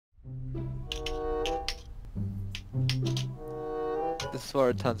This is where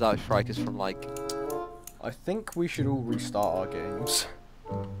it turns out Shrike is from, like... I think we should all restart our games.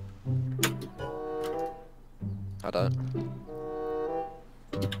 I don't.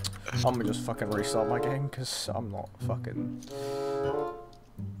 I'm gonna just fucking restart my game, because I'm not fucking...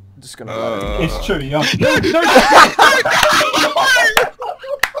 just gonna It's true, yeah.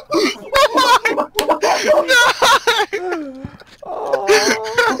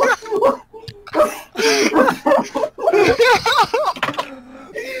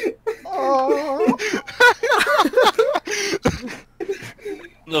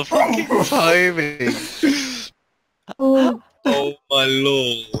 The fucking timing. Oh my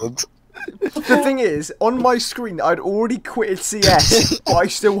lord. The thing is, on my screen, I'd already quitted CS, but I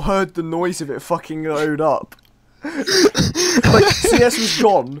still heard the noise of it fucking load up. Like, CS was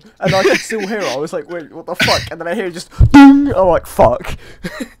gone, and I could still hear it. I was like, wait, what the fuck? And then I hear it just boom! I'm like, fuck.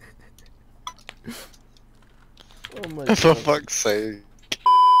 Oh my god. For fuck's sake.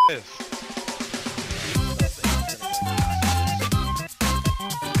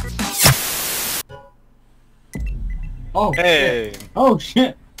 Oh, Hey! shit. Oh,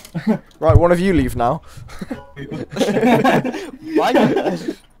 shit. Right, one of you leave now.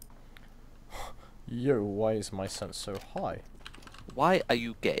 Yo, why is my sense so high? Why are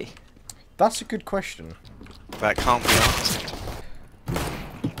you gay? That's a good question. That can't be answered.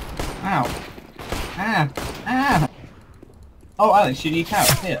 Ow. Ah. Ah. Oh, Alex, you need help.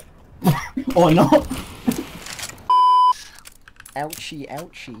 Here. Or not. Ouchie,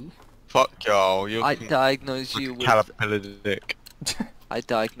 ouchie. Fuck y'all, you I can diagnose you with... caterpillar dick. I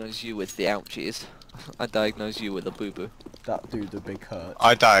diagnose you with the ouchies. I diagnose you with a boo-boo. That dude, the big hurt.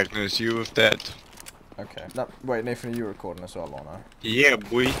 I diagnose you with dead. Okay. Wait, Nathan, are you recording as well, Lorna? Yeah,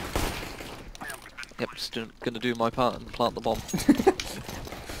 boy. Yep, just gonna do my part and plant the bomb.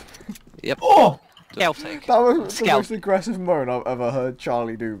 Yep. Oh! Scouting. That was the Scout. most aggressive moan I've ever heard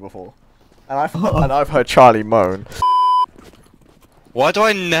Charlie do before. And I've heard Charlie moan. Why do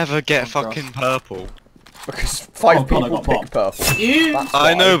I never get Oh, fucking purple? Because five Oh god, I people got pick bombed. purple. Ew! That's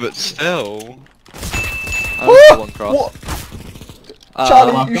I why. know, but still. I was the one cross. What? Uh,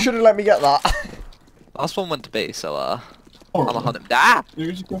 Charlie, welcome. you should have let me get that. Last one went to B, so I'm Horrible. a hunt him. Ah! It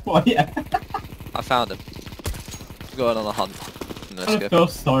was good for yeah. I found him. Going on a hunt. I Let's go. feel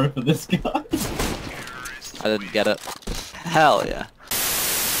sorry for this guy. I didn't get it. Hell yeah.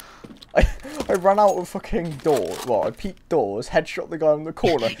 I ran out of fucking doors. Well, I peeked doors, headshot the guy in the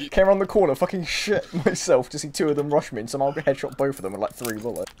corner, came around the corner, fucking shit myself to see two of them rush me, and somehow headshot both of them with like 3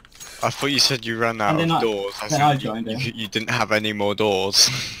 bullets. I thought you said you ran out And of then doors. then I said joined in. you didn't have any more doors.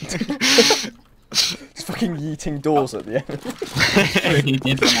 Just fucking yeeting doors at the end. True, he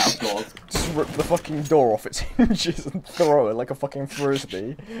did run out of doors. Just rip the fucking door off its hinges and throw it like a fucking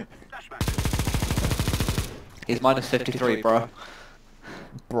frisbee. He's minus 53, bro.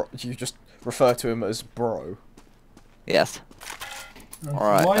 Bro, you just refer to him as bro. Yes.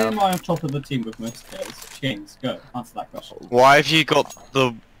 Alright, Why am I on top of the team with most kills? James, go. Answer that question. Why have you got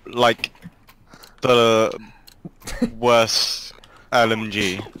the, like, the worst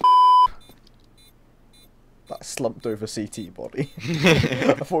LMG? That slumped over CT body.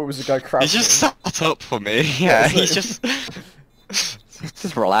 I thought it was a guy crashing. He just sat up for me. Yeah, he's just He's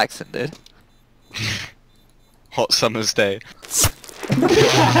just relaxing, dude. hot summer's day.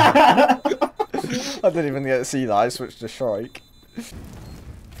 I didn't even get to see that, I switched to Shrike.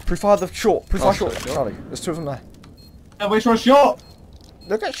 Pre-fire the short, pre-fire short. Charlie, there's 2 of them there. Yeah, which one's short?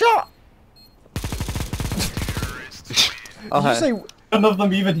 Look at shot! Oh, Did you hey. say... None of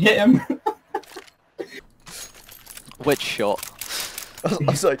them even hit him. Which shot? I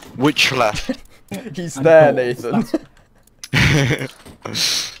was like, Which left? he's there, Nathan.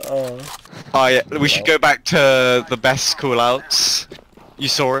 Oh, Oh yeah, we should go back to the best call-outs. You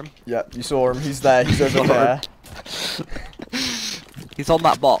saw him? yeah, you saw him, he's there, he's over there. He's on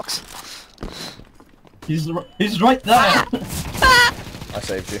that box. He's right there. I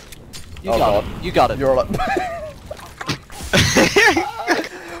saved you. You Oh, got God. him. You got him. You're like...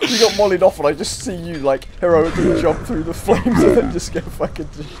 You got mollied off and I just see you like heroically jump through the flames and then just get fucking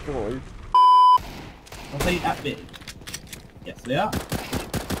destroyed. Are they that big? Yes, they are.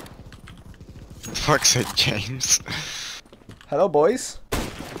 Fuck's sake, James. Hello, boys.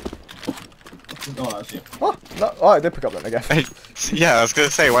 Oh, that's you. Oh, no, oh, I did pick up then again. Yeah, I was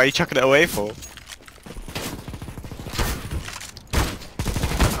gonna say, why are you chucking it away for?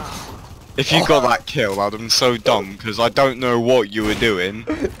 If you got that kill, I'd have been so dumb, because I don't know what you were doing.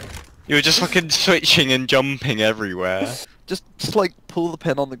 You were just fucking switching and jumping everywhere. Just like pull the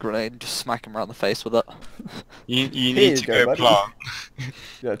pin on the grenade and just smack him around the face with it. You Here need you to go, go buddy. plant.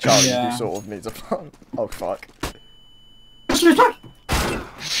 Yeah, Charlie, Yeah. you sort of needs a plan. Oh, fuck.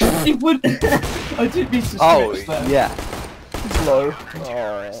 It would. I didn't mean to Oh, switch there. yeah. He's low.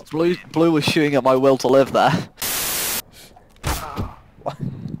 Oh. Blue was shooting at my will to live there.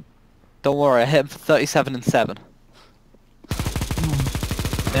 Don't worry, I hit him for 37 and 7.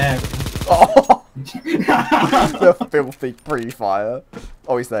 There. Oh. The filthy pre-fire.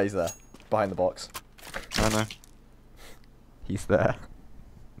 Oh, he's there, behind the box. I know. He's there.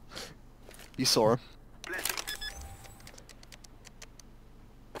 You saw him.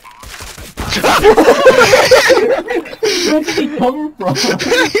 Where did he come from?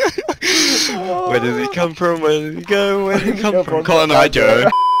 Where did he come from? Where did he go? Where did he come from? from? Colin, hi Joe.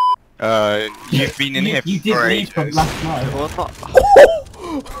 You've been in here You did for leave from ages. last night. Well, not...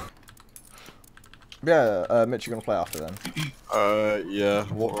 Yeah, Mitch, you're gonna play after then. Yeah.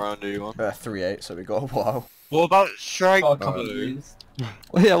 What round do you want? 3-8, so we got a while. What about Shrike Got a couple of Blue? years.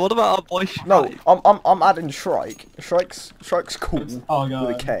 Yeah, what about our boy No, Shrike? I'm adding Shrike. Shrike's cool Oh with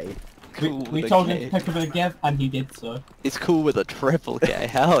a god. K. Cool We with a told him K. to pick up a gift and he did so. It's cool with a triple K,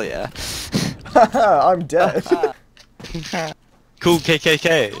 hell yeah. I'm dead. Cool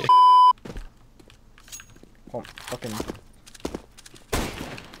KKK. Oh, fucking.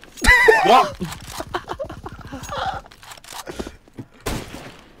 What?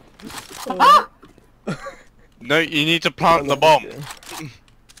 No, you need to plant the bomb.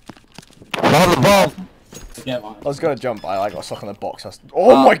 Plant the bomb! Get one. I was gonna jump, I got stuck on the box.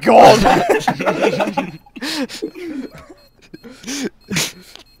 Oh my god!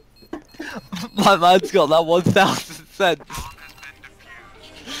 My man's got that 1,000 cents.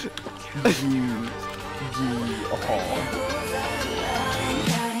 Oh.